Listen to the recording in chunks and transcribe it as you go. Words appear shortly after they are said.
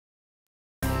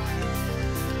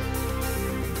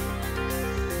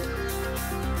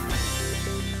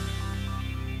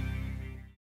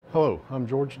Hello, I'm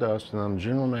George Dust, and I'm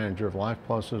General Manager of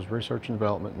Lifeplus's Research and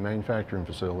Development and Manufacturing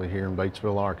Facility here in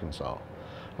Batesville, Arkansas.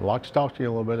 I'd like to talk to you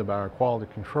a little bit about our Quality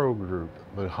Control Group,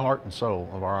 the heart and soul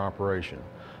of our operation.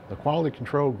 The Quality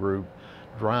Control Group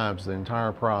drives the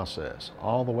entire process,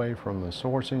 all the way from the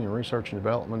sourcing and research and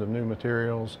development of new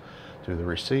materials to the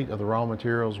receipt of the raw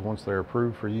materials once they're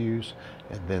approved for use,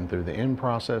 and then through the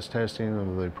in-process testing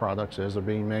of the products as they're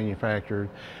being manufactured,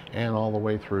 and all the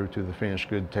way through to the finished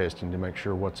good testing to make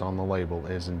sure what's on the label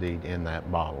is indeed in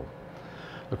that bottle.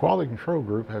 The Quality Control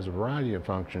Group has a variety of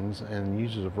functions and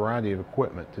uses a variety of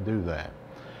equipment to do that.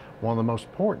 One of the most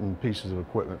important pieces of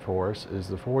equipment for us is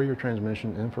the Fourier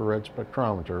Transmission Infrared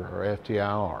Spectrometer, or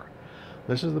FTIR.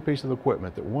 This is the piece of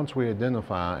equipment that once we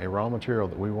identify a raw material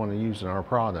that we want to use in our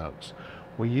products,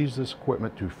 we use this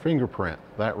equipment to fingerprint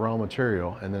that raw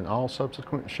material, and then all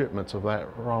subsequent shipments of that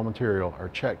raw material are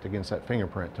checked against that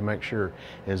fingerprint to make sure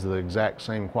it is the exact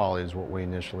same quality as what we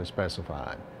initially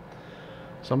specified.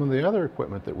 Some of the other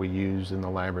equipment that we use in the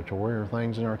laboratory are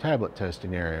things in our tablet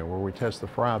testing area where we test the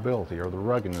friability or the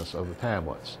ruggedness of the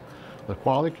tablets. The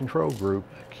Quality Control Group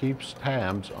keeps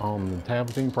tabs on the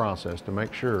tableting process to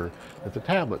make sure that the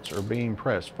tablets are being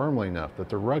pressed firmly enough, that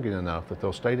they're rugged enough, that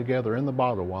they'll stay together in the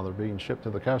bottle while they're being shipped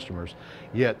to the customers,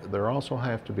 yet they also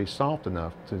have to be soft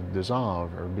enough to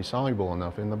dissolve or be soluble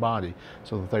enough in the body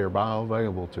so that they are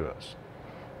bioavailable to us.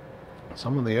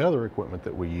 Some of the other equipment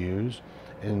that we use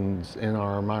is in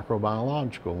our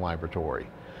microbiological laboratory.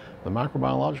 The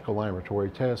microbiological laboratory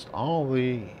tests all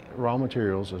the raw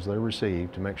materials as they're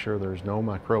received to make sure there's no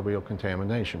microbial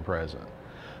contamination present.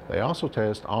 They also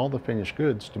test all the finished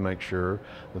goods to make sure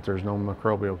that there's no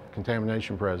microbial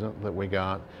contamination present that we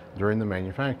got during the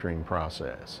manufacturing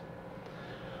process.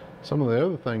 Some of the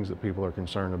other things that people are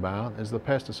concerned about is the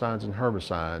pesticides and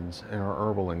herbicides in our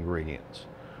herbal ingredients.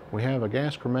 We have a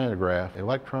gas chromatograph,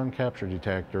 electron capture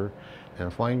detector, and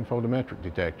a flame photometric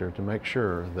detector to make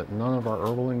sure that none of our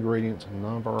herbal ingredients and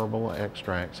none of our herbal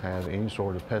extracts have any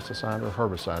sort of pesticide or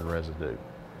herbicide residue.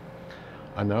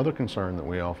 Another concern that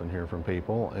we often hear from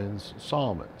people is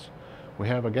solvents. We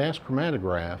have a gas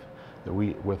chromatograph that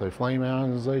with a flame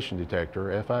ionization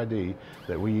detector, FID,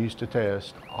 that we use to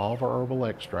test all of our herbal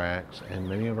extracts and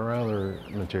many of our other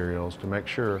materials to make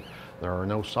sure there are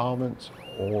no solvents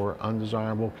or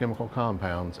undesirable chemical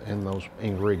compounds in those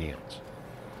ingredients.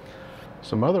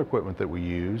 Some other equipment that we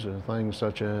use are things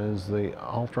such as the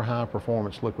Ultra High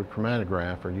Performance Liquid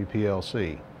Chromatograph, or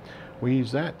UPLC. We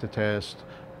use that to test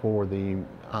for the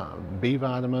B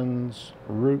vitamins,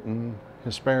 rutin,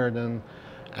 hesperidin,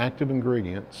 active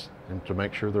ingredients, and to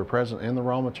make sure they're present in the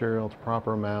raw material at the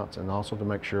proper amounts, and also to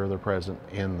make sure they're present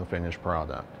in the finished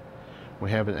product.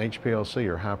 We have an HPLC,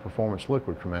 or High Performance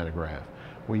Liquid Chromatograph.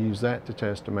 We use that to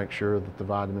test to make sure that the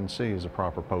vitamin C is a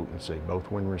proper potency,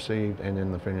 both when received and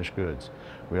in the finished goods.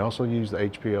 We also use the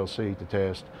HPLC to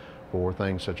test for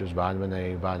things such as vitamin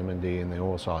A, vitamin D, and the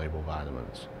oil-soluble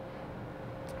vitamins.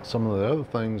 Some of the other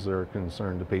things that are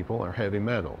concerned to people are heavy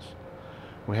metals.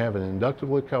 We have an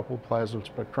inductively coupled plasma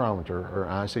spectrometer, or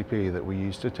ICP, that we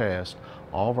use to test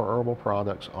all of our herbal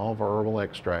products, all of our herbal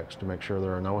extracts, to make sure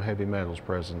there are no heavy metals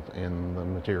present in the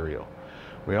material.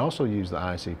 We also use the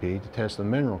ICP to test the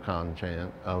mineral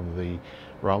content of the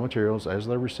raw materials as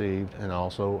they're received, and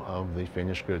also of the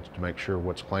finished goods, to make sure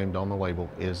what's claimed on the label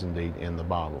is indeed in the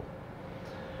bottle.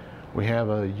 We have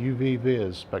a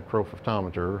UV-Vis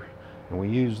spectrophotometer, and we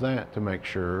use that to make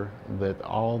sure that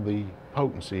all the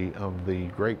potency of the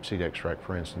grapeseed extract,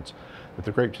 for instance, that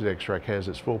the grapeseed extract has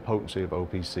its full potency of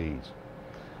OPCs.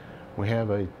 We have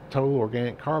a total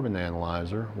organic carbon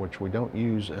analyzer, which we don't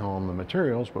use on the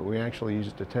materials, but we actually use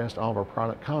it to test all of our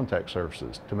product contact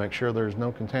surfaces to make sure there's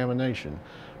no contamination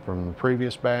from the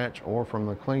previous batch or from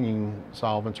the cleaning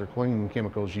solvents or cleaning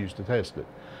chemicals used to test it.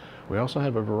 We also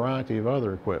have a variety of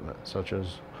other equipment, such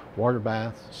as water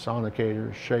baths,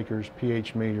 sonicators, shakers,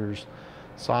 pH meters,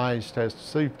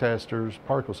 sieve testers,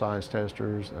 particle size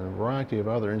testers, and a variety of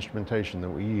other instrumentation that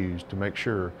we use to make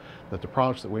sure that the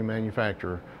products that we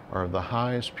manufacture are of the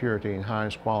highest purity and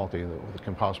highest quality that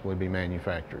can possibly be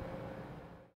manufactured.